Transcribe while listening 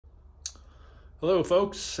Hello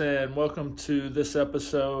folks, and welcome to this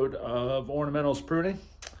episode of Ornamentals Pruning.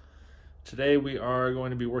 Today we are going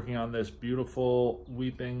to be working on this beautiful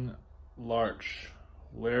Weeping Larch,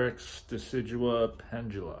 Larix decidua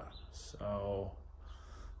pendula. So,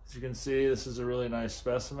 as you can see, this is a really nice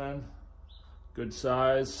specimen, good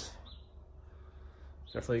size.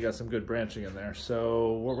 Definitely got some good branching in there.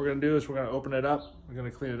 So what we're going to do is we're going to open it up. We're going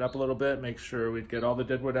to clean it up a little bit, make sure we get all the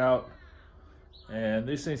deadwood out. And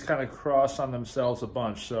these things kind of cross on themselves a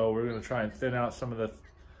bunch, so we're going to try and thin out some of the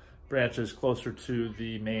branches closer to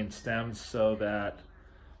the main stems so that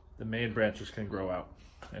the main branches can grow out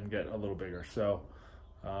and get a little bigger. So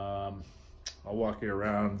I'll walk you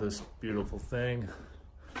around this beautiful thing.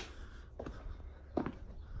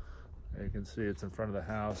 You can see it's in front of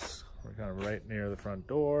the house. We're kind of right near the front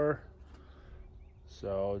door.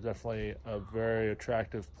 So definitely a very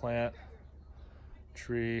attractive plant,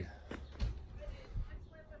 tree.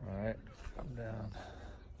 All right, come down.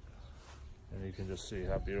 And you can just see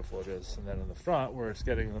how beautiful it is. And then in the front, where it's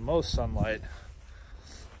getting the most sunlight,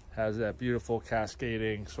 has that beautiful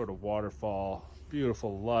cascading sort of waterfall,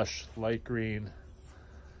 beautiful, lush, light green,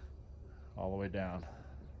 all the way down.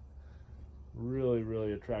 Really,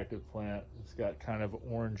 really attractive plant. It's got kind of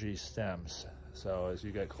orangey stems. So as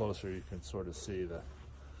you get closer, you can sort of see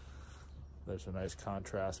there's a nice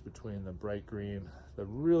contrast between the bright green, the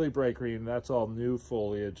really bright green, that's all new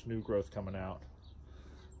foliage, new growth coming out.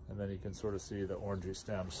 And then you can sort of see the orangey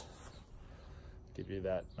stems give you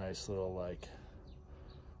that nice little, like,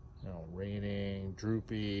 raining,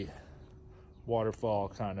 droopy, waterfall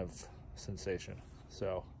kind of sensation.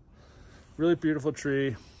 So really beautiful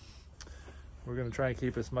tree. We're going to try and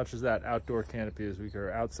keep as much of that outdoor canopy as we can,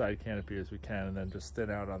 or outside canopy as we can, and then just thin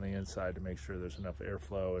out on the inside to make sure there's enough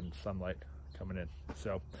airflow and sunlight coming in.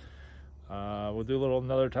 So we'll do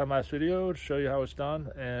another time-lapse video to show you how it's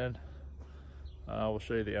done, and we'll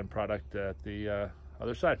show you the end product at the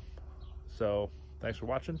other side. So thanks for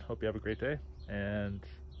watching. Hope you have a great day, and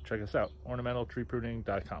check us out,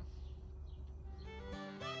 ornamentaltreepruning.com.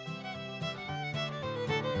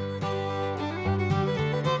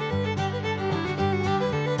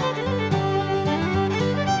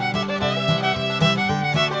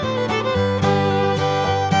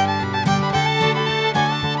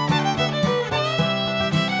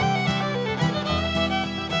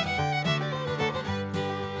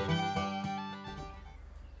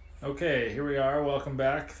 Okay, here we are. Welcome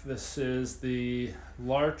back. This is the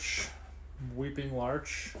larch, Weeping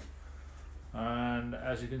Larch, and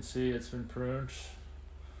as you can see, it's been pruned.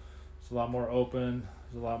 It's a lot more open.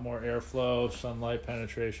 There's a lot more airflow, sunlight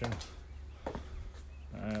penetration. All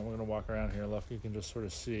right, we're gonna walk around here. Look, you can just sort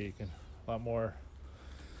of see a lot more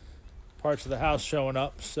parts of the house showing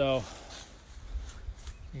up. So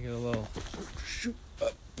you get a little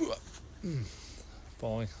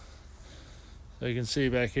falling. So you can see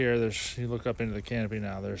back here, you look up into the canopy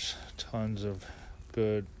now, there's tons of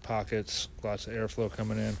good pockets, lots of airflow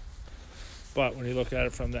coming in. But when you look at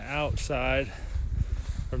it from the outside,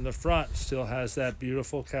 from the front, still has that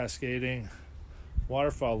beautiful cascading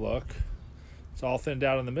waterfall look. It's all thinned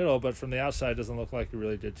out in the middle, but from the outside, it doesn't look like it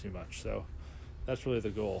really did too much. So that's really the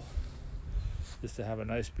goal, is to have a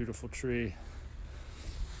nice, beautiful tree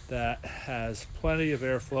that has plenty of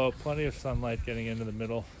airflow, plenty of sunlight getting into the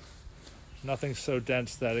middle. Nothing so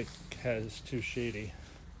dense that it is too shady.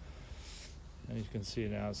 And you can see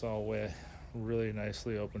now it's all really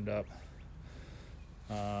nicely opened up.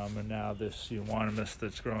 And now this euonymus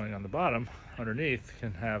that's growing on the bottom underneath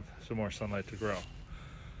can have some more sunlight to grow.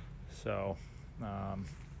 So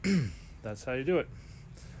that's how you do it.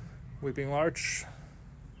 Weeping Larch,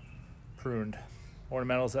 pruned.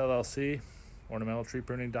 Ornamentals LLC,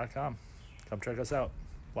 ornamentaltreepruning.com. Come check us out.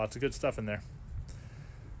 Lots of good stuff in there.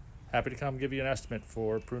 Happy to come give you an estimate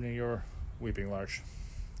for pruning your weeping larch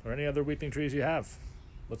or any other weeping trees you have.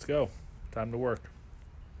 Let's go. Time to work.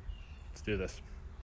 Let's do this.